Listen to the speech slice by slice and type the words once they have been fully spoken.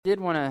Did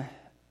want to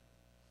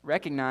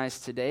recognize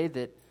today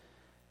that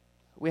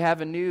we have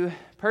a new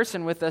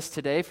person with us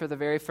today for the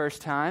very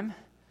first time,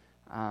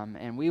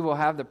 and we will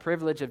have the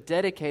privilege of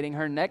dedicating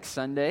her next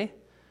Sunday.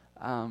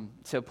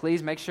 So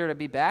please make sure to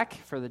be back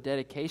for the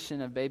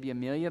dedication of baby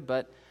Amelia.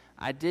 But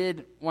I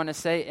did want to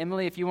say,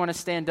 Emily, if you want to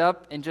stand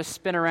up and just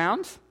spin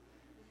around.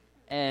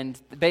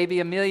 And baby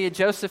Amelia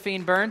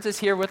Josephine Burns is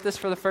here with us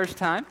for the first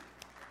time.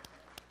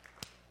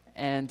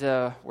 And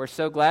we're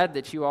so glad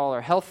that you all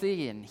are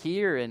healthy and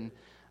here. And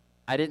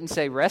I didn't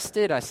say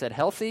rested, I said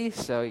healthy,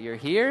 so you're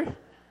here.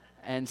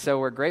 And so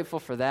we're grateful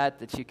for that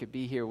you could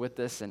be here with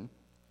us and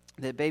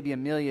that baby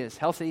Amelia is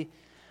healthy.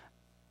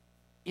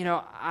 You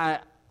know, I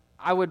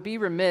would be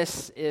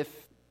remiss if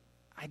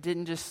I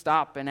didn't just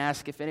stop and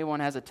ask if anyone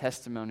has a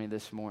testimony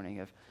this morning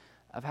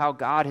of how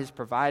God has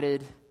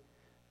provided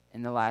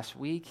in the last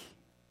week,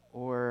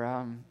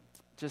 or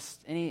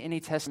just any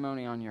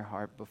testimony on your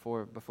heart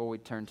before we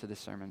turn to the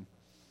sermon.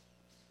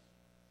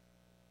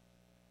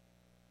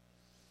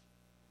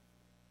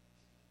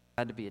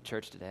 Glad to be at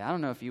church today. I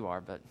don't know if you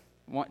are, but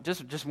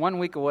just 1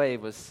 week away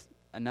was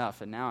enough,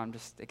 and now I'm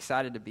just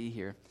excited to be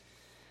here.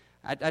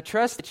 I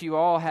trust that you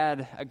all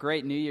had a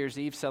great New Year's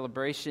Eve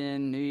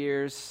celebration. New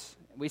Year's,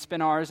 we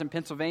spent ours in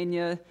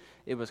Pennsylvania.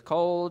 It was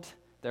cold,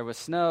 there was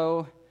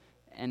snow,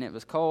 and it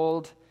was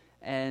cold,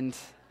 and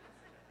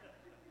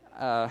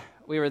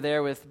we were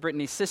there with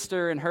Brittany's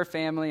sister and her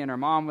family, and her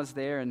mom was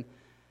there, and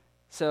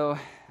so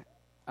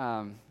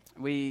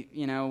we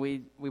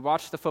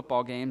watched the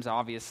football games,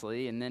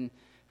 obviously, and then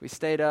we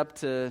stayed up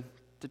to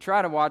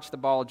try to watch the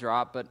ball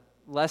drop, but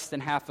less than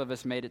half of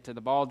us made it to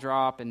the ball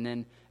drop, and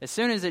then as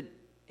soon as it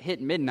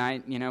hit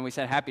midnight, we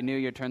said Happy New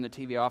Year, turned the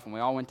TV off, and we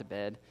all went to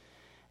bed.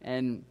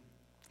 And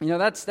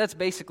that's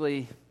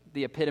basically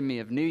the epitome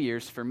of New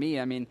Year's for me.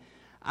 I mean,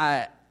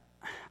 I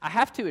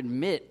have to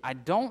admit,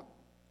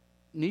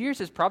 New Year's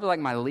is probably like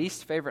my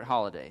least favorite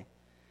holiday,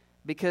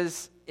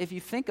 because if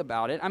you think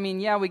about it, I mean,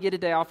 yeah, we get a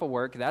day off of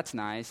work, that's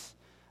nice.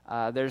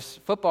 There's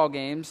football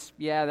games,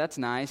 yeah, that's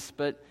nice,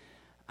 but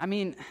I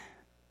mean,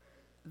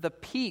 the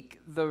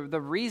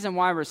reason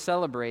why we're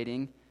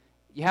celebrating,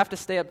 you have to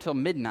stay up till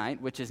midnight,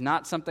 which is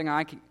not something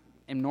I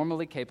am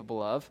normally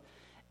capable of.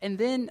 And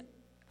then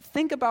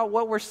think about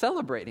what we're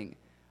celebrating.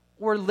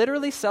 We're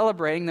literally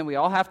celebrating that we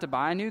all have to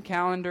buy a new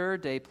calendar or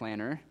day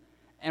planner,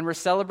 and we're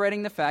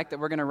celebrating the fact that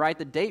we're going to write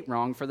the date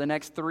wrong for the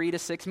next 3 to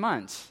 6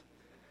 months.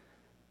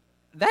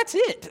 That's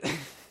it.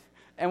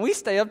 And we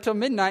stay up till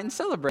midnight and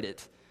celebrate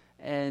it.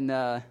 And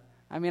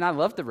I mean, I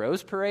love the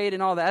Rose Parade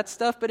and all that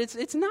stuff, but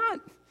it's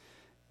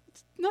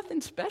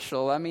nothing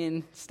special. I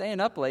mean,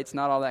 staying up late's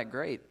not all that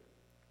great.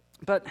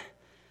 But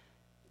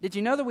did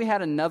you know that we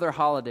had another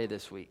holiday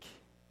this week?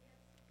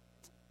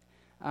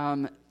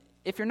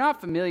 If you're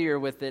not familiar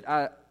with it,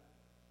 our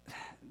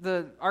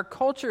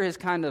culture has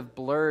kind of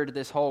blurred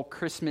this whole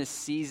Christmas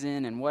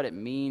season and what it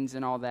means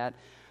and all that.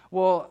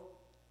 Well,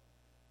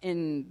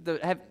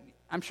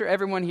 I'm sure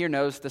everyone here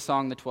knows the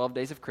song, The 12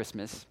 Days of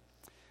Christmas.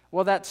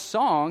 Well, that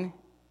song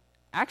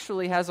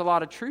actually has a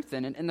lot of truth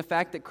in it, and the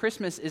fact that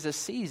Christmas is a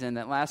season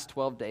that lasts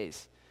 12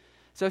 days.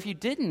 So if you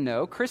didn't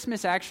know,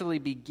 Christmas actually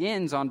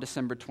begins on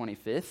December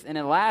 25th, and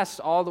it lasts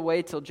all the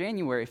way till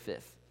January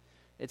 5th.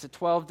 It's a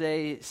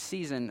 12-day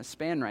season, a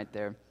span right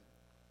there.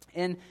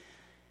 And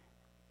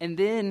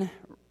then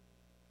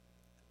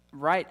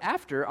right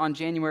after, on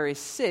January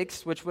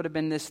 6th, which would have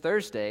been this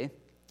Thursday,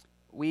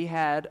 we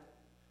had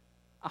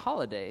a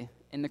holiday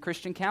in the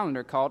Christian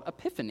calendar called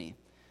Epiphany.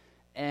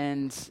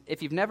 And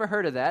if you've never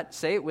heard of that,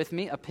 say it with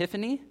me,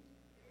 Epiphany.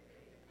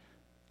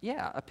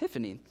 Yeah,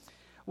 Epiphany.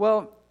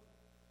 Well,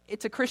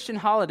 it's a Christian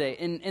holiday,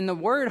 and the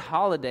word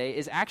holiday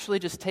is actually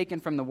just taken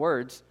from the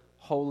words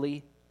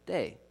holy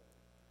day.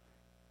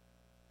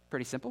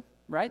 Pretty simple,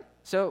 right?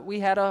 So we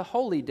had a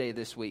holy day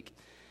this week.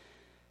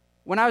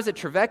 When I was at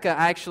Trevecca,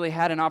 I actually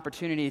had an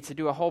opportunity to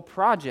do a whole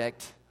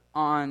project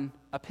on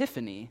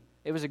Epiphany.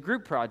 It was a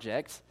group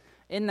project.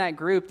 In that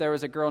group, there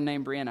was a girl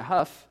named Brianna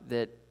Huff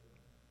that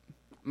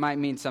might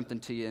mean something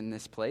to you in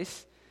this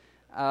place.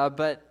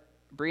 But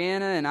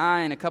Brianna and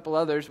I and a couple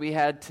others, we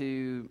had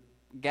to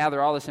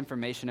gather all this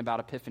information about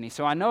Epiphany.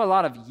 So I know a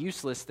lot of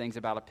useless things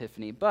about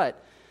Epiphany,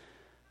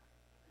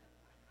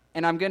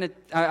 and I'm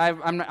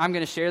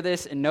gonna share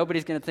this, and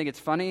nobody's gonna think it's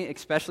funny,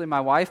 especially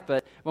my wife.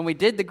 But when we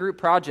did the group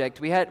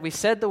project, we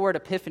said the word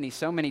Epiphany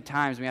so many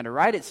times, we had to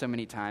write it so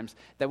many times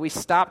that we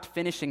stopped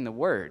finishing the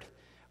word.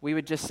 We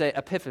would just say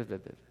Epiphany.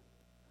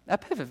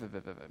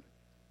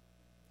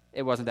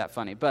 It wasn't that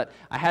funny, but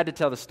I had to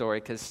tell the story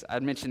because I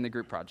mentioned the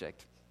group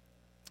project.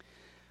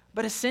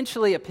 But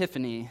essentially,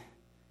 Epiphany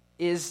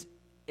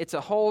it's a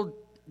whole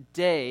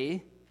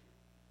day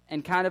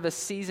and kind of a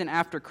season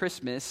after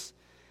Christmas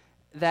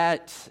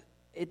that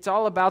it's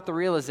all about the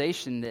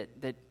realization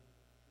that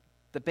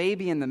the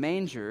baby in the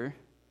manger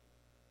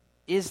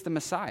is the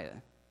Messiah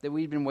that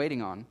we've been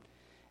waiting on.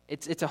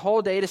 It's a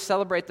whole day to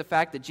celebrate the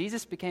fact that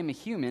Jesus became a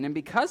human, and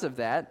because of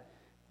that,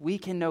 we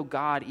can know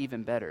God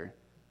even better.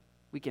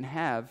 We can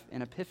have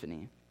an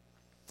epiphany.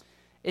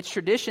 It's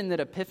tradition that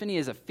Epiphany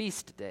is a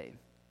feast day,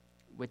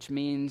 which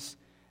means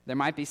There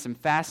might be some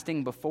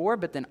fasting before,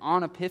 but then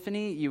on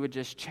Epiphany, you would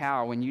just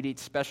chow and you'd eat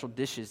special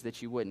dishes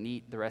that you wouldn't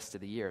eat the rest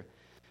of the year.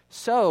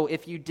 So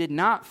if you did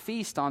not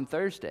feast on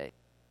Thursday,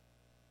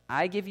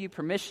 I give you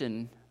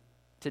permission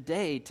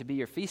today to be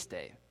your feast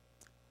day.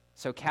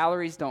 So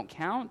calories don't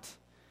count.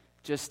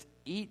 Just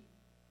eat,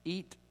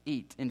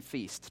 and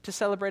feast to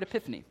celebrate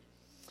Epiphany.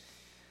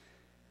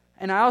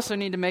 And I also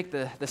need to make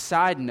the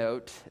side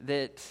note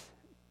that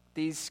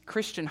these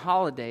Christian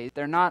holidays,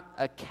 they're not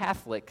a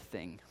Catholic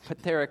thing,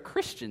 but they're a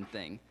Christian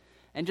thing.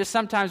 And just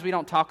sometimes we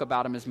don't talk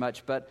about them as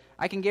much, but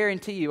I can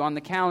guarantee you on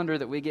the calendar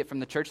that we get from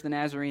the Church of the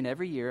Nazarene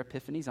every year,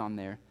 Epiphany's on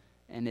there.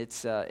 And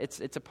it's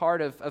a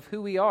part of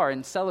who we are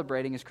in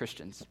celebrating as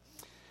Christians.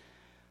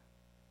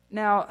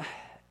 Now,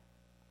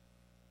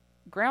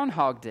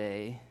 Groundhog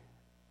Day,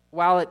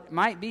 while it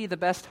might be the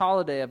best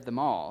holiday of them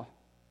all,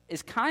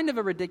 is kind of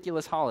a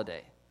ridiculous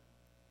holiday.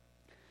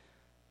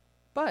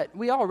 But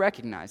we all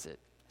recognize it.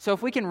 So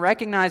if we can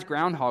recognize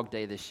Groundhog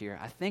Day this year,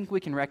 I think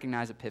we can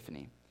recognize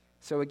Epiphany.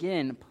 So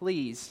again,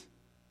 please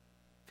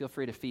feel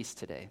free to feast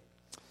today.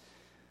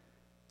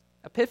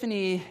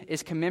 Epiphany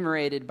is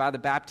commemorated by the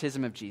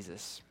baptism of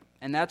Jesus,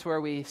 and that's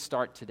where we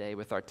start today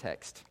with our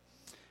text.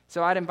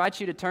 So I'd invite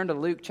you to turn to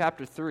Luke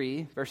chapter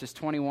 3, verses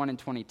 21 and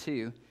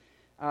 22.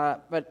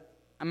 But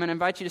I'm going to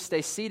invite you to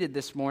stay seated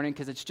this morning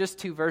because it's just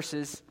 2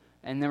 verses,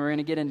 and then we're going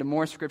to get into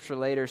more scripture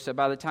later, so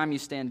by the time you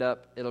stand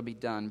up, it'll be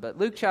done. But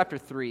Luke chapter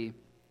 3,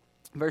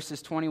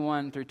 verses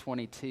 21 through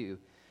 22.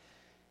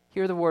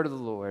 Hear the word of the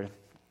Lord.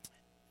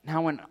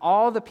 Now when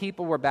all the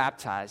people were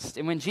baptized,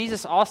 and when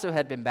Jesus also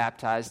had been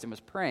baptized and was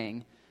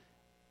praying,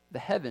 the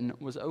heaven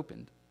was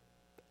opened,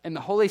 and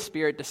the Holy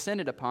Spirit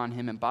descended upon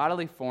him in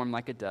bodily form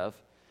like a dove,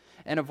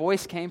 and a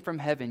voice came from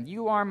heaven,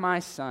 "You are my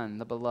Son,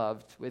 the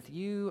beloved. With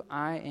you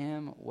I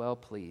am well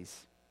pleased."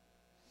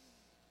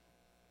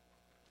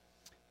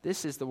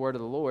 This is the word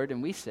of the Lord,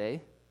 and we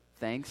say,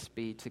 thanks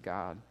be to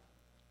God.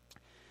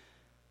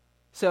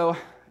 So,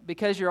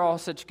 because you're all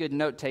such good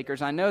note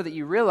takers, I know that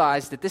you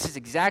realize that this is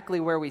exactly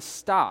where we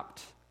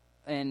stopped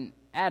in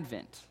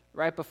Advent.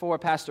 Right before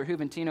Pastor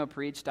Juventino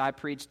preached, I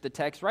preached the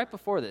text right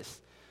before this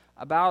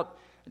about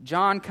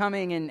John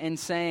coming and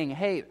saying,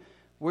 hey,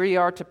 we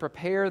are to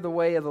prepare the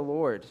way of the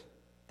Lord,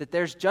 that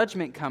there's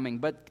judgment coming,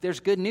 but there's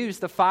good news.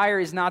 The fire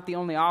is not the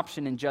only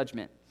option in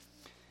judgment.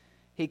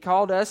 He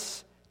called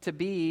us to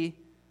be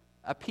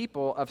a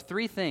people of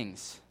 3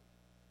 things: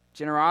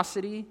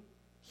 generosity,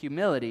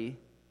 humility,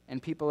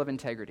 and people of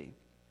integrity.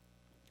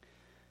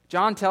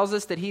 John tells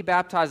us that he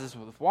baptizes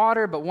with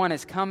water, but one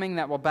is coming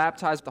that will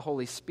baptize with the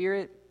Holy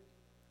Spirit.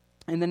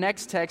 And the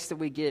next text that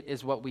we get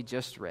is what we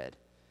just read.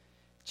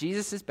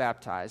 Jesus is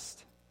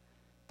baptized.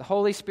 The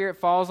Holy Spirit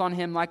falls on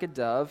him like a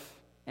dove,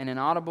 and an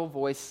audible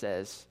voice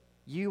says,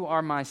 "You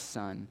are my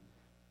Son,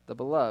 the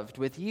beloved.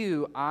 With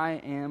you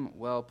I am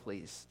well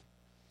pleased."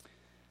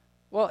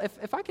 Well,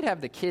 if I could have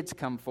the kids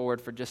come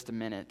forward for just a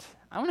minute,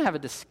 I want to have a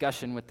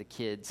discussion with the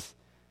kids.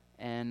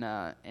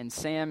 And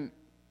Sam,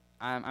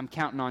 I'm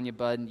counting on you,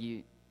 bud.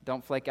 You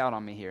don't flake out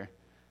on me here.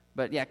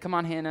 But yeah, come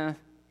on, Hannah.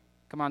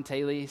 Come on,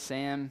 Taylor,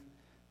 Sam.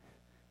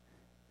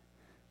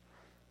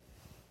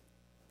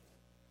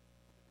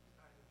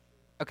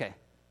 Okay.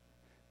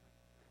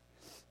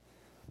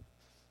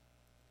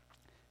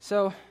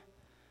 So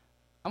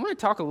I want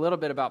to talk a little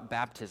bit about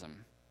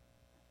baptism.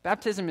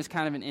 Baptism is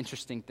kind of an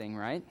interesting thing,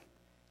 right?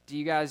 Do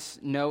you guys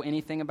know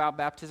anything about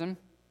baptism?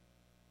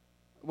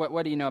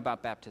 What do you know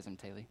about baptism,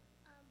 Taylor?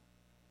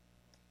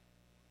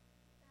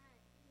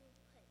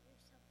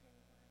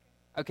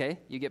 Okay,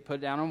 you get put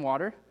down in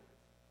water.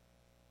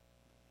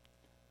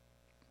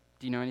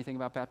 Do you know anything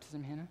about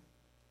baptism, Hannah?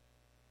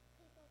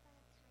 People baptize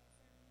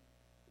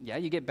them. Yeah,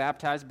 you get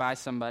baptized by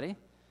somebody.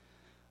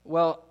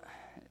 Well,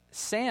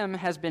 Sam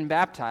has been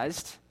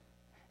baptized,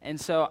 and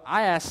so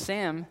I asked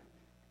Sam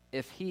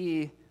if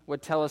he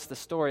would tell us the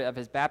story of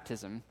his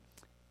baptism,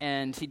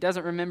 and he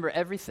doesn't remember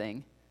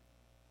everything,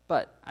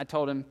 but I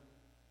told him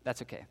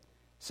that's okay.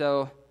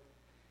 So,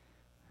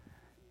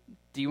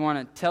 do you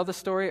want to tell the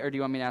story, or do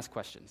you want me to ask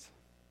questions?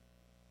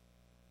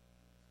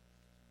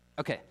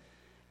 Okay.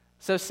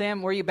 So,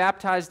 Sam, were you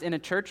baptized in a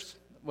church?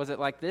 Was it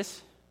like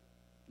this?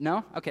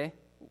 No? Okay.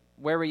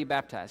 Where were you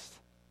baptized?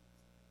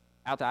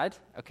 Outside?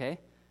 Okay.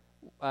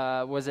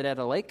 Was it at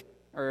a lake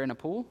or in a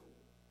pool?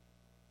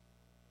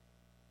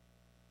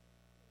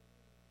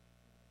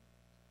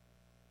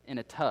 In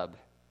a tub.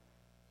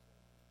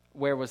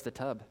 Where was the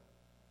tub?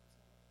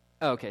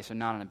 Oh, okay, so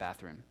not in a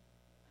bathroom.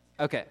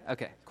 Okay,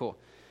 cool.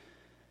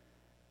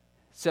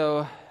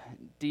 So,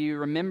 do you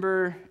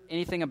remember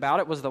anything about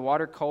it? Was the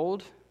water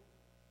cold?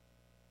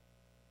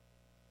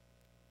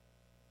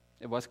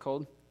 It was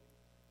cold?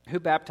 Who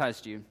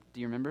baptized you? Do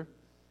you remember?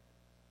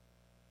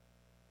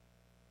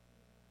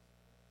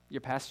 Your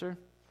pastor?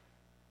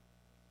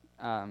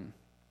 Do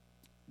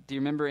you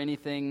remember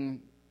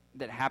anything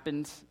that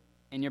happened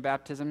in your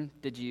baptism?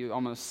 Did you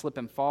almost slip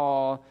and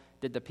fall?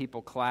 Did the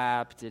people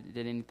clap? Did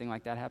anything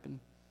like that happen?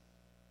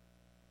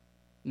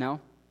 No?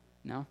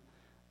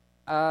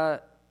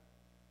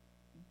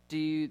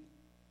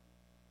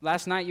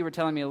 last night you were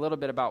telling me a little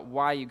bit about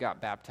why you got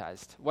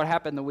baptized. What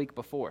happened the week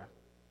before?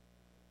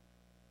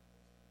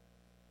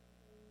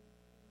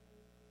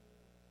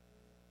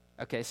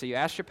 Okay, so you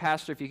asked your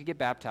pastor if you could get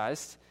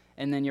baptized,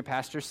 and then your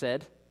pastor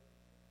said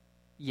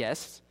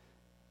yes,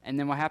 and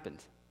then what happened?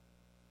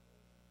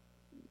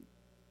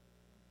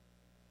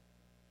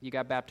 You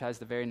got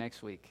baptized the very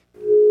next week.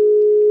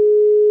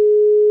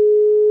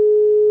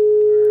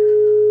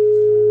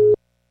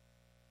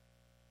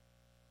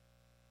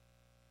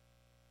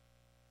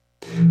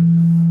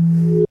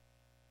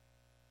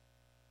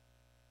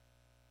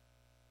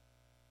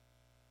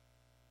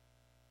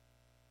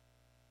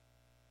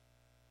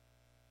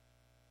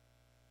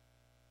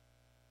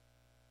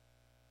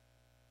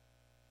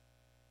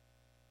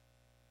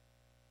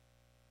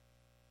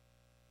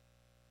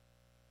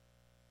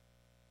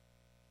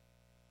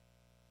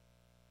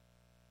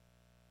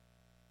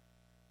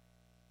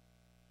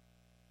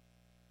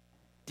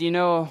 Do you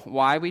know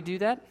why we do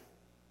that?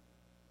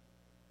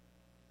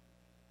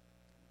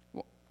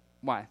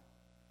 Why?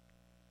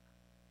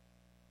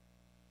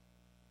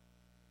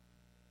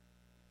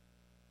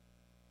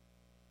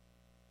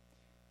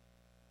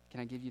 Can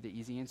I give you the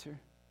easy answer?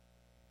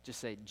 Just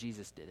say,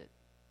 Jesus did it.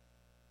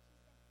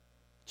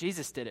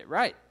 Jesus did it,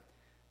 right.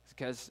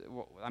 Because,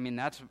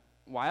 that's,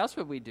 why else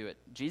would we do it?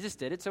 Jesus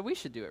did it, so we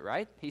should do it,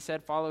 right? He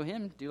said, follow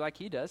him, do like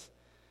he does.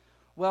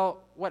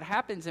 Well, what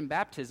happens in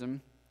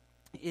baptism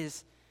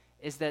is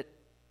that,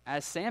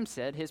 as Sam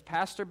said, his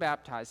pastor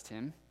baptized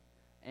him,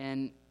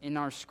 and in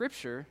our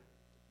scripture,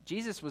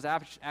 Jesus was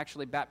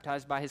actually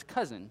baptized by his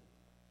cousin,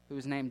 who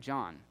was named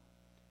John.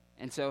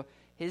 And so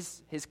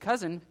his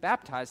cousin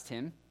baptized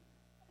him,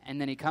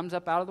 and then he comes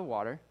up out of the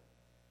water,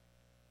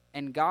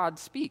 and God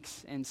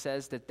speaks and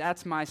says that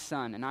that's my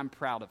son, and I'm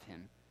proud of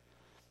him.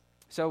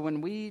 So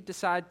when we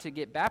decide to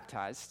get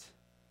baptized,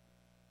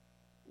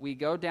 we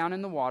go down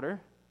in the water,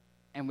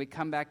 and we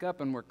come back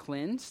up, and we're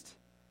cleansed.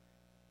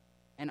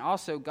 And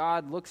also,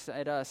 God looks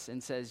at us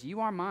and says,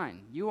 you are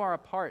mine. You are a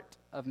part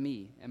of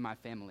me and my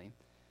family.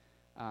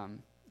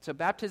 So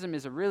baptism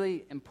is a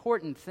really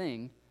important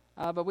thing,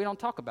 but we don't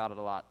talk about it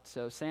a lot.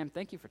 So, Sam,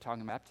 thank you for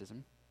talking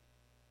baptism.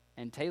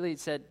 And Taylor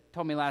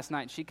told me last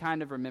night she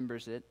kind of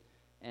remembers it.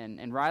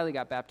 And Riley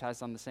got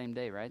baptized on the same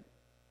day, right?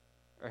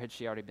 Or had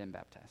she already been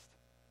baptized?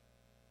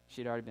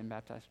 She'd already been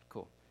baptized?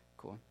 Cool.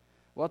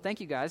 Well,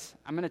 thank you, guys.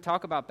 I'm going to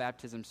talk about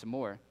baptism some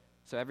more.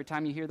 So every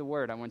time you hear the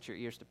word, I want your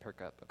ears to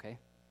perk up, okay?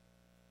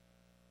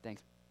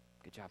 Thanks.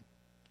 Good job.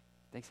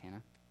 Thanks,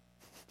 Hannah.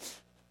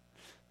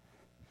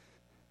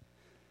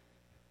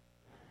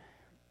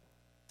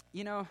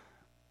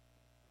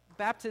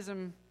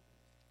 Baptism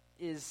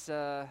is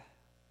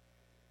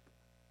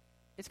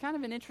it's kind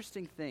of an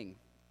interesting thing.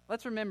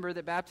 Let's remember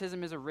that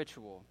baptism is a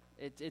ritual.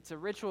 It's a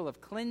ritual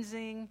of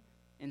cleansing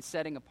and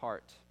setting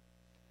apart.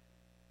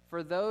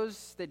 For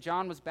those that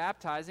John was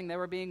baptizing, they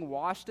were being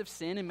washed of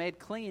sin and made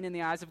clean in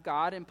the eyes of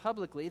God, and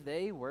publicly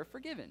they were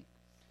forgiven.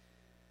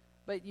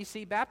 But you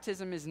see,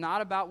 baptism is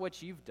not about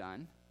what you've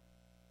done,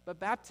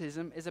 but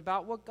baptism is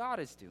about what God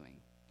is doing.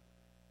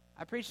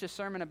 I preached a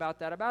sermon about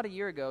that about a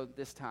year ago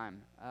this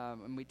time,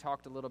 and we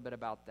talked a little bit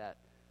about that.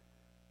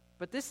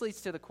 But this leads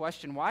to the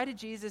question, why did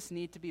Jesus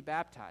need to be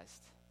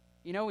baptized?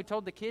 We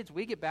told the kids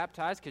we get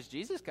baptized because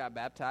Jesus got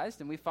baptized,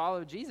 and we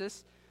follow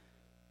Jesus.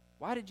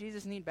 Why did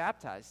Jesus need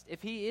baptized?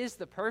 If he is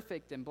the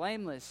perfect and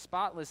blameless,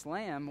 spotless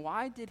lamb,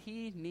 why did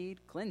he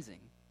need cleansing?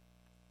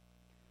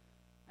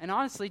 And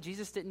honestly,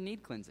 Jesus didn't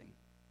need cleansing.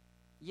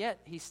 Yet,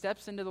 he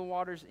steps into the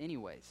waters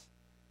anyways.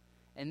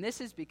 And this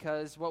is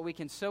because what we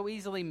can so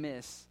easily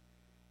miss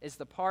is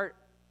the part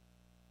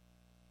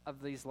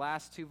of these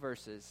last two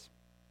verses.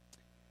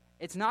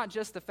 It's not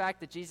just the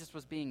fact that Jesus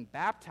was being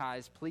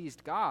baptized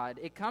pleased God.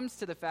 It comes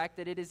to the fact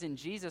that it is in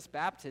Jesus'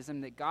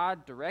 baptism that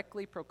God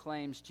directly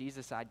proclaims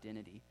Jesus'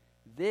 identity.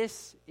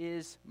 This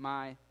is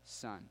my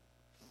son.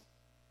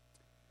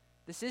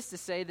 This is to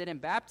say that in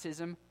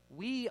baptism,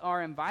 we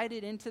are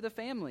invited into the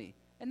family.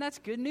 And that's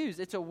good news.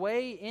 It's a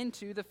way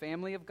into the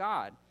family of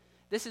God.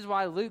 This is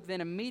why Luke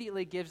then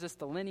immediately gives us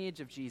the lineage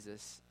of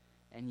Jesus.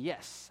 And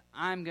yes,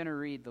 I'm going to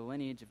read the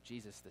lineage of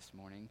Jesus this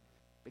morning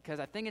because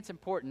I think it's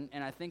important,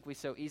 and I think we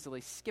so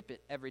easily skip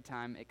it every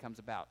time it comes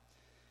about.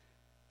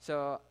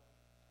 So,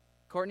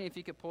 Courtney, if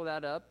you could pull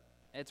that up.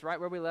 It's right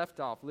where we left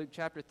off, Luke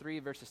chapter 3,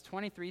 verses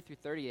 23 through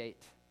 38.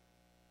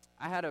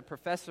 I had a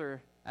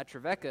professor at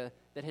Trevecca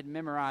that had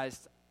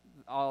memorized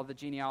all the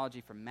genealogy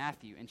from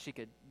Matthew, and she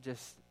could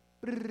just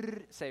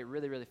say it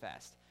really, really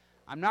fast.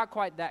 I'm not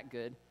quite that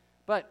good,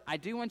 but I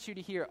do want you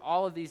to hear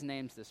all of these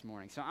names this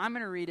morning. So I'm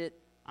going to read it.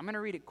 I'm going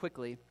to read it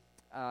quickly,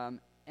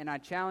 and I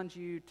challenge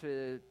you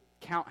to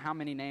count how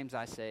many names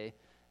I say,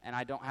 and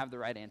I don't have the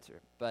right answer.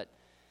 But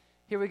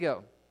here we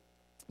go.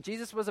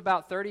 Jesus was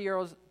about 30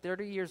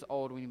 years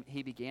old when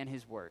he began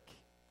his work.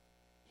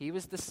 He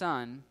was the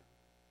son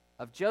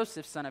of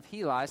Joseph, son of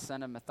Heli,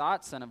 son of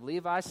Matthat, son of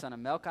Levi, son of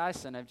Melchi,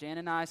 son of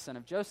Janani, son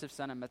of Joseph,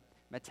 son of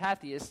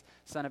Mattathias,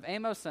 son of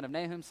Amos, son of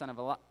Nahum, son of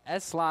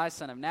Esli,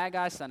 son of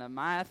Nagai, son of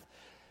Maath,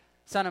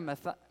 son of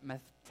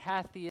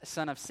Mattathias,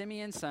 son of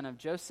Simeon, son of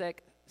Josech,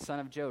 son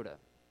of Joda.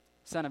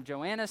 son of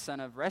Joanna, son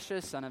of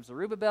Reshus, son of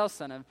Zerubbabel,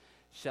 son of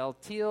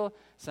Shealtiel,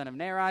 son of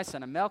Neri,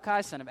 son of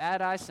Melchi, son of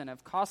Adai, son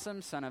of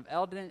Qasem, son of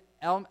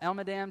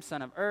Elmadam,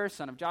 son of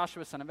son of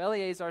Joshua, son of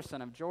Eleazar,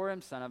 son of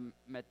Joram, son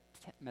of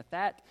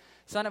Methat,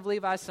 son of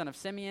Levi, son of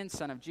Simeon,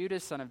 son of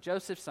Judas, son of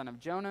Joseph, son of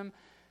Jonam,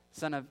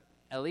 son of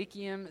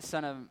Eliakim,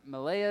 son of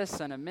Malaiah,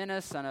 son of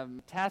Minna, son of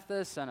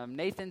Mattatha, son of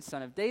Nathan,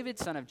 son of David,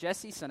 son of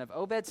Jesse, son of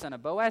Obed, son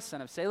of Boaz,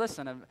 son of Salah,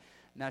 son of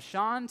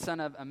Nahshon, son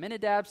of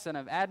Aminadab, son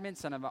of Admin,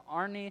 son of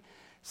Arni,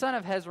 son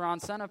of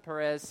Hezron, son of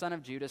Perez, son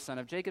of Judah, son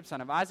of Jacob,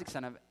 son of Isaac,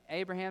 son of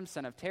Abraham,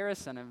 son of Terah,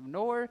 son of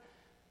Nor,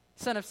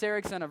 son of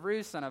Serug, son of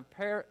Ruth, son of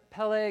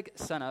Peleg,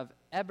 son of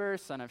Eber,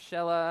 son of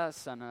Shelah,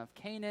 son of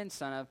Canaan,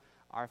 son of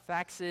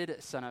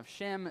Arphaxad, son of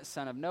Shem,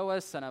 son of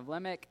Noah, son of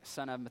Lamech,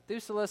 son of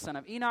Methuselah, son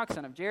of Enoch,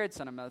 son of Jared,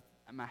 son of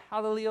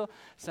Mahalaleel,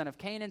 son of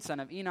Canaan,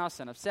 son of Enos,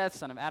 son of Seth,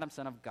 son of Adam,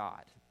 son of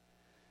God.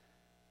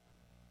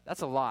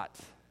 That's a lot.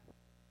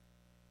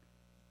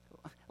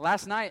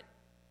 Last night,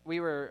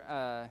 we were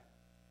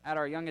at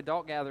our young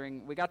adult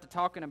gathering. We got to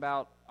talking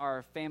about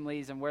our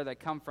families and where they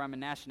come from and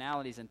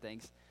nationalities and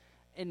things.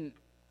 And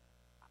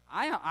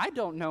I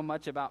don't know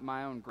much about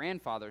my own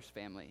grandfather's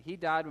family. He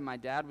died when my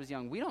dad was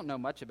young. We don't know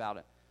much about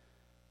it.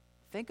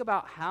 Think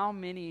about how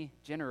many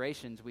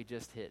generations we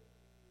just hit.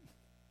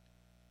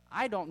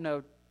 I don't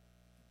know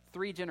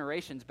 3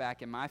 generations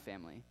back in my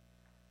family,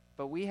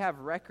 but we have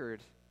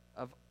record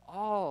of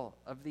all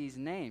of these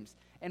names.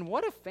 And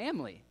what a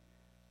family.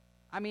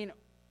 I mean,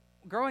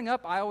 growing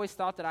up, I always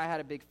thought that I had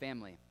a big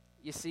family.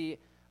 You see,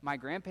 my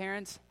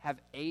grandparents have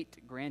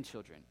 8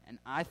 grandchildren, and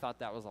I thought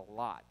that was a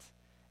lot.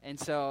 And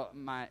so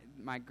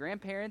my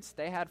grandparents,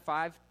 they had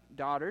 5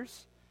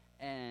 daughters,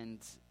 and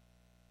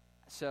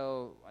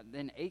so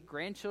then 8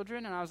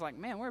 grandchildren, and I was like,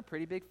 man, we're a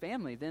pretty big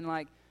family. Then,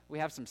 we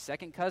have some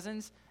second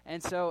cousins,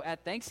 and so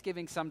at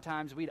Thanksgiving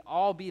sometimes we'd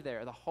all be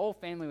there. The whole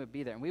family would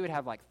be there, and we would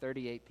have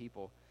 38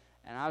 people.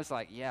 And I was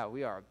like, yeah,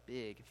 we are a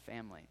big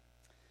family.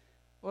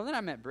 Well, then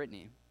I met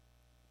Brittany.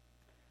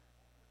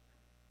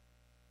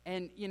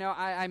 And,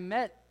 I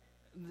met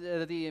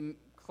the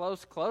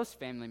close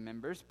family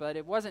members, but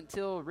it wasn't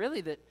till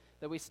really that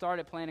we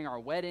started planning our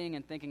wedding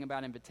and thinking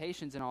about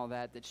invitations and all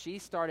that she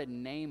started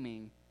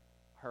naming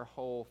her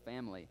whole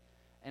family.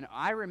 And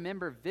I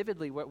remember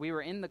vividly what we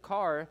were in the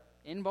car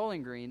in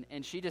Bowling Green,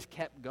 and she just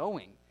kept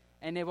going.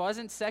 And it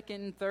wasn't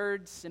second,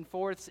 thirds, and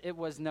fourths. It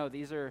was, no,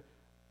 these are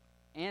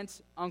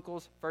aunts,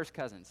 uncles, first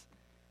cousins.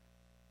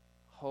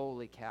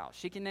 Holy cow.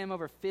 She can name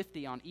over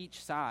 50 on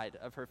each side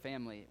of her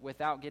family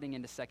without getting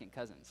into second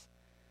cousins.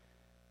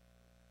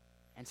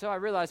 And so I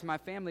realized my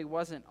family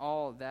wasn't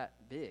all that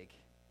big.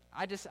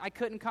 I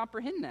couldn't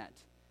comprehend that.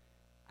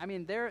 I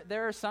mean,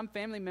 there are some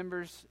family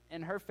members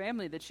in her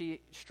family that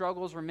she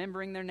struggles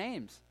remembering their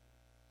names.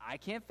 I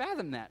can't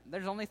fathom that.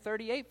 There's only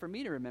 38 for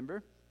me to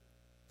remember.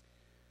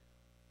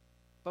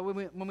 But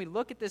when we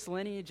look at this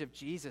lineage of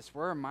Jesus,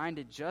 we're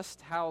reminded just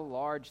how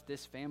large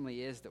this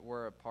family is that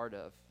we're a part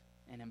of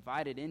and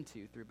invited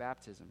into through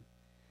baptism.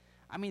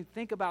 I mean,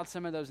 think about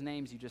some of those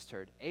names you just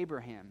heard.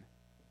 Abraham.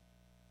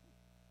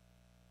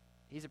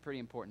 He's a pretty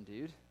important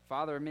dude.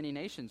 Father of many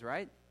nations,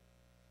 right?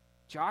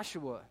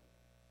 Joshua.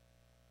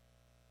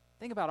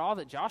 Think about all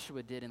that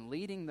Joshua did in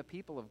leading the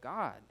people of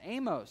God.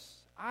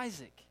 Amos,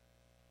 Isaac.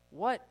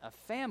 What a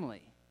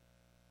family.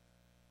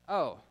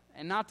 Oh,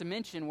 and not to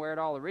mention where it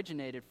all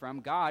originated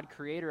from, God,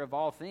 creator of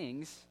all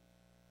things.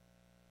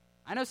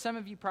 I know some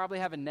of you probably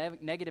have a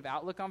negative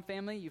outlook on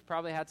family. You've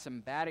probably had some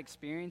bad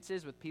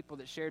experiences with people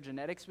that share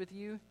genetics with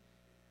you.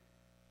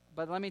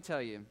 But let me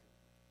tell you,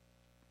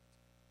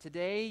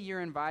 today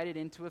you're invited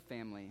into a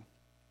family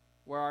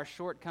where our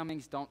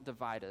shortcomings don't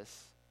divide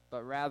us,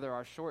 but rather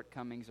our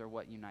shortcomings are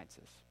what unites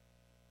us.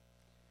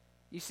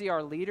 You see,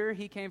 our leader,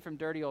 he came from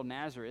dirty old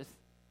Nazareth.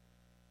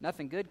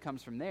 Nothing good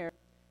comes from there.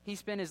 He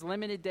spent his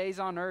limited days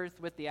on earth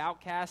with the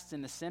outcasts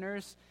and the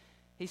sinners.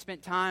 He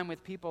spent time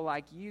with people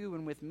like you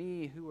and with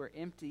me who were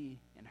empty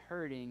and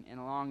hurting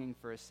and longing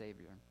for a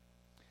Savior.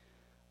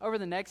 Over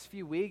the next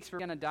few weeks, we're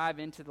going to dive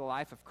into the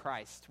life of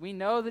Christ. We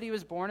know that he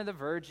was born of the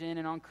Virgin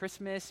and on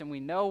Christmas, and we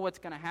know what's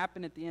going to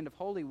happen at the end of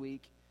Holy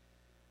Week.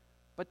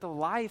 But the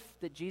life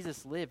that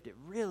Jesus lived, it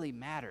really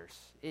matters.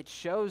 It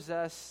shows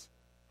us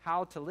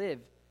how to live.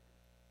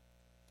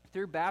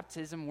 Through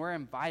baptism, we're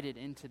invited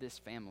into this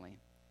family.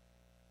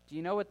 Do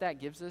you know what that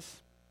gives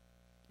us?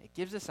 It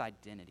gives us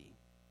identity.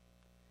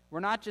 We're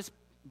not just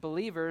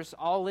believers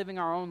all living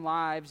our own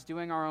lives,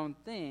 doing our own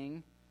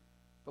thing,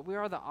 but we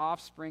are the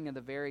offspring of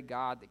the very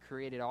God that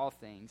created all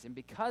things. And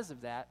because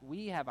of that,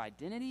 we have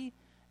identity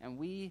and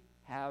we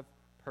have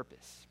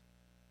purpose.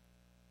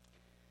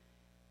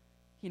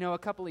 You know, a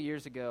couple of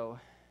years ago,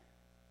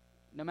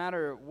 no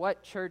matter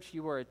what church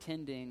you were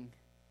attending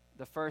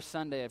the first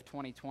Sunday of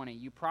 2020,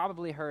 you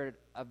probably heard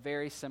a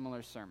very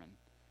similar sermon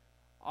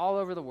all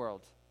over the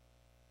world.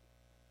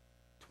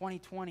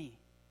 2020,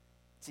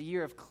 it's a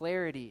year of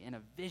clarity and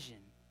a vision.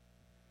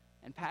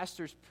 And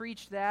pastors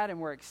preached that, and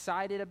we're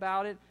excited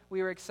about it.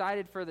 We were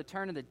excited for the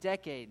turn of the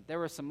decade. There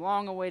were some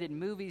long-awaited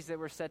movies that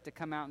were set to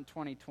come out in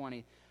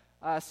 2020.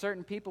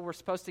 Certain people were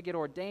supposed to get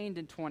ordained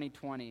in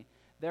 2020.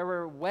 There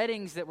were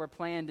weddings that were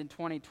planned in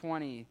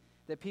 2020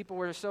 that people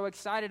were so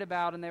excited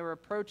about and they were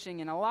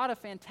approaching, and a lot of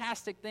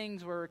fantastic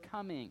things were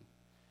coming.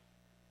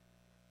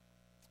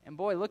 And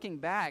boy, looking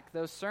back,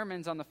 those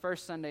sermons on the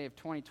first Sunday of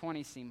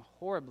 2020 seem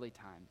horribly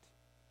timed.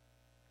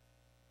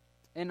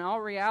 In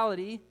all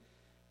reality,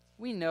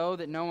 we know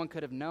that no one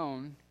could have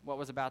known what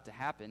was about to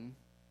happen.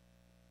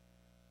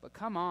 But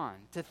come on,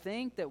 to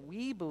think that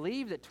we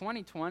believed that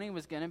 2020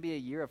 was going to be a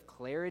year of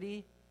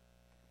clarity,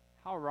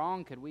 how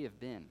wrong could we have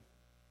been?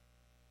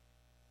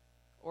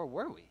 Or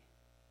were we?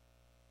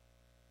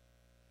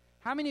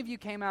 How many of you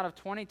came out of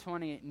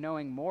 2020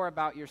 knowing more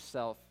about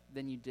yourself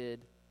than you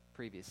did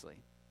previously?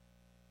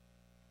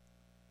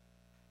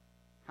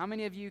 How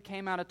many of you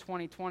came out of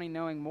 2020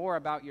 knowing more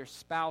about your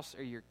spouse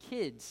or your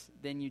kids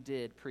than you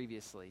did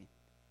previously?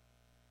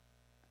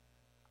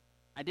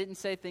 I didn't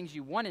say things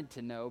you wanted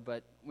to know,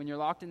 but when you're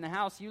locked in the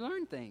house, you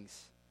learn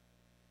things.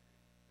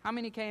 How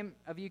many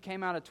of you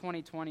came out of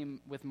 2020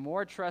 with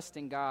more trust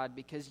in God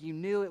because you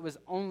knew it was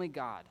only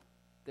God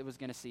that was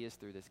going to see us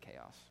through this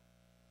chaos?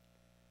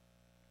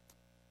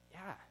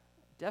 Yeah,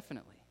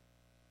 definitely.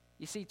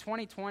 You see,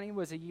 2020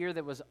 was a year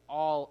that was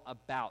all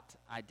about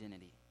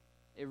identity.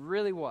 It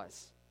really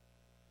was.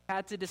 We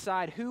had to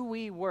decide who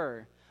we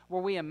were.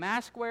 Were we a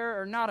mask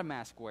wearer or not a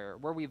mask wearer?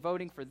 Were we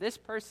voting for this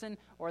person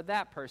or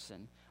that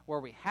person? Were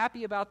we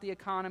happy about the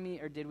economy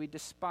or did we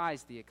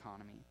despise the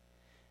economy?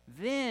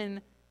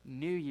 Then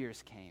New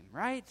Year's came,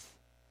 right?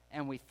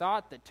 And we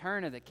thought the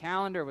turn of the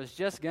calendar was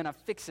just going to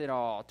fix it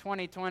all.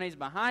 2020 is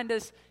behind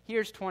us.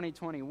 Here's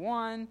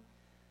 2021.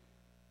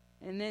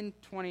 And then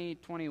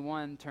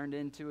 2021 turned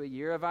into a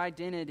year of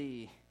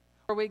identity.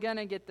 Were we going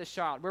to get the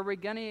shot? Were we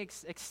going to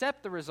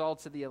accept the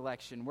results of the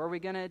election? Were we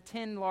going to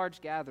attend large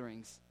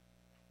gatherings?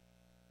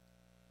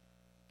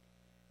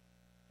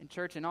 In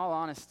church, in all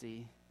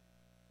honesty,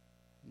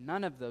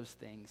 none of those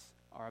things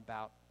are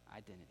about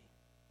identity.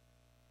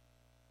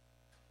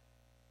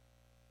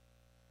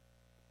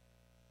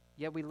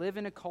 Yet we live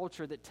in a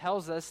culture that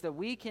tells us that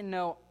we can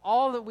know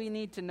all that we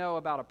need to know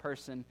about a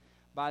person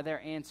by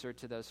their answer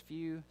to those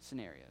few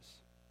scenarios.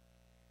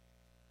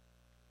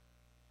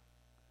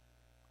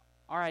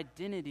 Our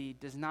identity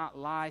does not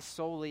lie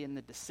solely in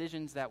the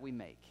decisions that we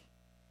make.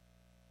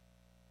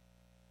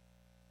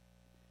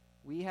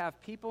 We have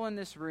people in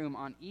this room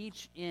on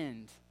each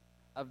end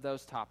of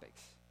those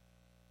topics.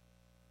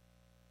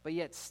 But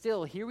yet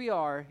still, here we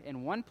are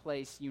in one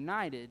place,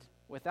 united,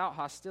 without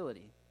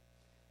hostility.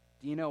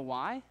 Do you know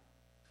why?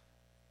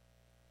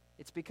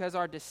 It's because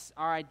our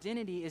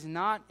identity is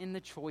not in the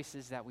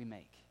choices that we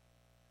make.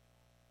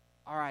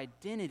 Our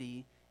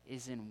identity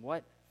is in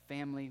what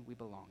family we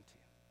belong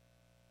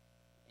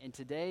to. And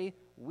today,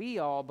 we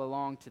all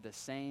belong to the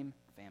same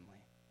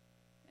family.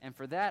 And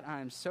for that,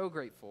 I am so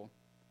grateful.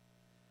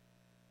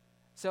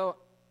 So,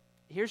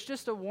 here's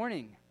just a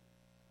warning.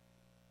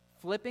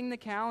 Flipping the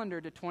calendar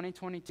to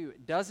 2022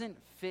 doesn't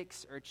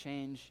fix or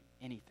change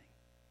anything.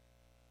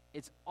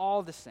 It's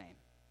all the same.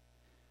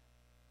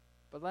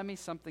 But let me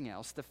something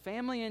else. The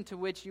family into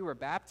which you were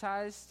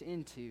baptized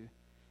into,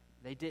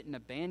 they didn't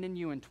abandon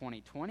you in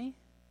 2020.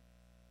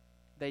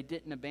 They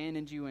didn't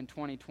abandon you in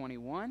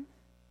 2021.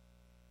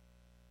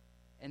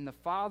 And the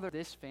Father of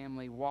this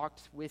family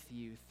walked with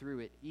you through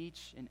it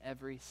each and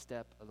every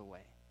step of the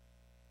way.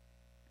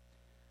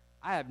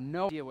 I have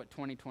no idea what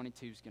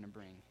 2022 is going to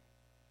bring.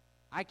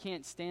 I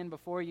can't stand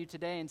before you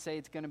today and say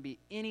it's going to be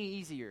any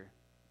easier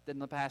than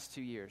the past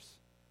 2 years.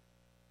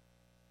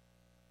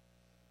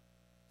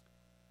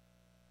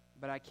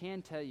 But I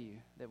can tell you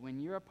that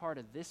when you're a part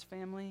of this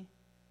family,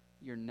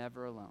 you're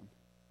never alone.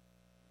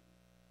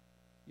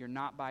 You're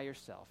not by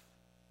yourself.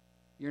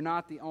 You're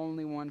not the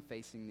only one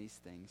facing these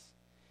things.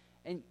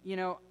 And you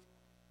know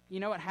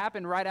what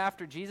happened right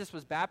after Jesus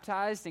was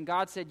baptized and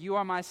God said, "You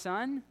are my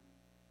son"?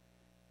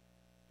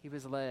 He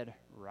was led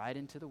right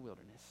into the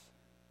wilderness.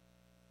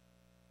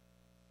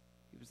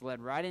 He was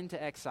led right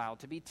into exile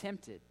to be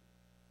tempted.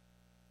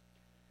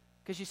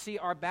 Because you see,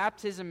 our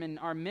baptism and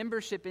our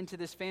membership into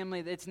this family,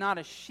 it's not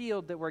a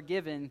shield that we're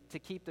given to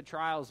keep the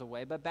trials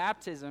away, but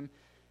baptism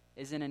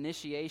is an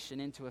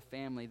initiation into a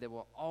family that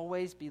will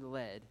always be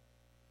led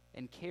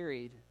and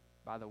carried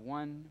by the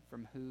one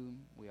from whom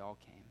we all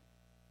came.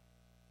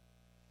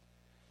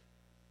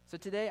 So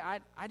today, I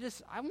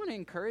want to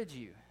encourage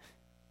you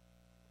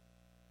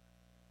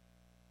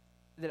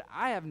that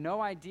I have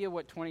no idea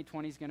what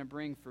 2020 is going to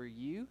bring for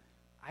you.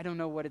 I don't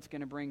know what it's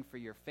going to bring for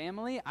your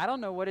family. I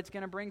don't know what it's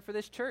going to bring for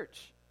this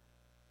church.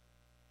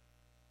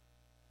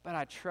 But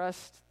I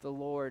trust the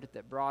Lord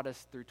that brought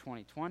us through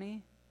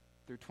 2020,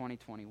 through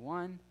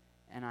 2021,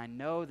 and I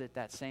know that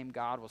that same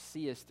God will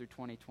see us through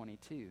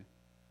 2022.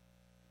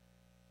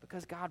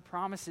 Because God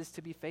promises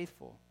to be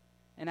faithful.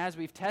 And as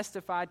we've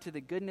testified to the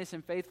goodness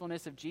and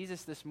faithfulness of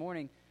Jesus this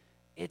morning,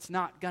 it's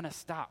not going to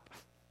stop.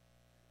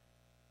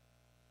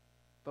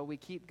 But we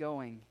keep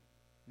going,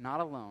 not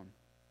alone,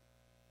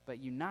 but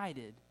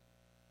united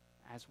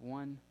as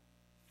one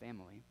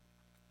family.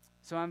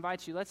 So I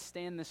invite you, let's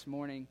stand this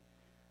morning.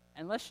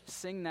 And let's just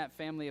sing that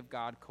Family of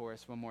God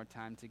chorus one more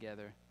time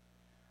together.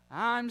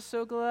 I'm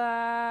so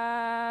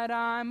glad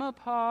I'm a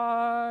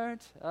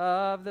part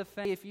of the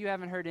family. If you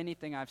haven't heard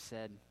anything I've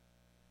said,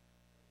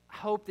 I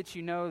hope that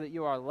you know that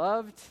you are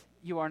loved,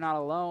 you are not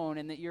alone,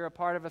 and that you're a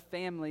part of a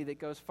family that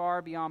goes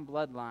far beyond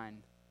bloodline,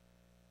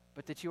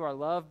 but that you are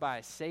loved by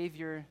a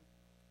Savior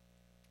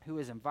who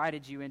has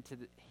invited you into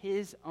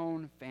his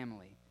own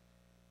family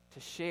to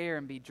share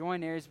and be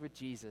joint heirs with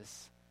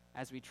Jesus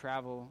as we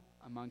travel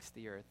amongst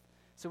the earth.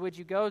 So would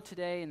you go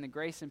today in the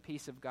grace and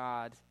peace of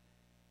God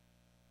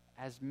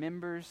as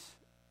members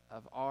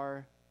of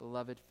our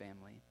beloved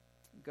family?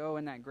 Go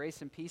in that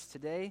grace and peace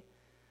today.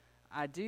 I do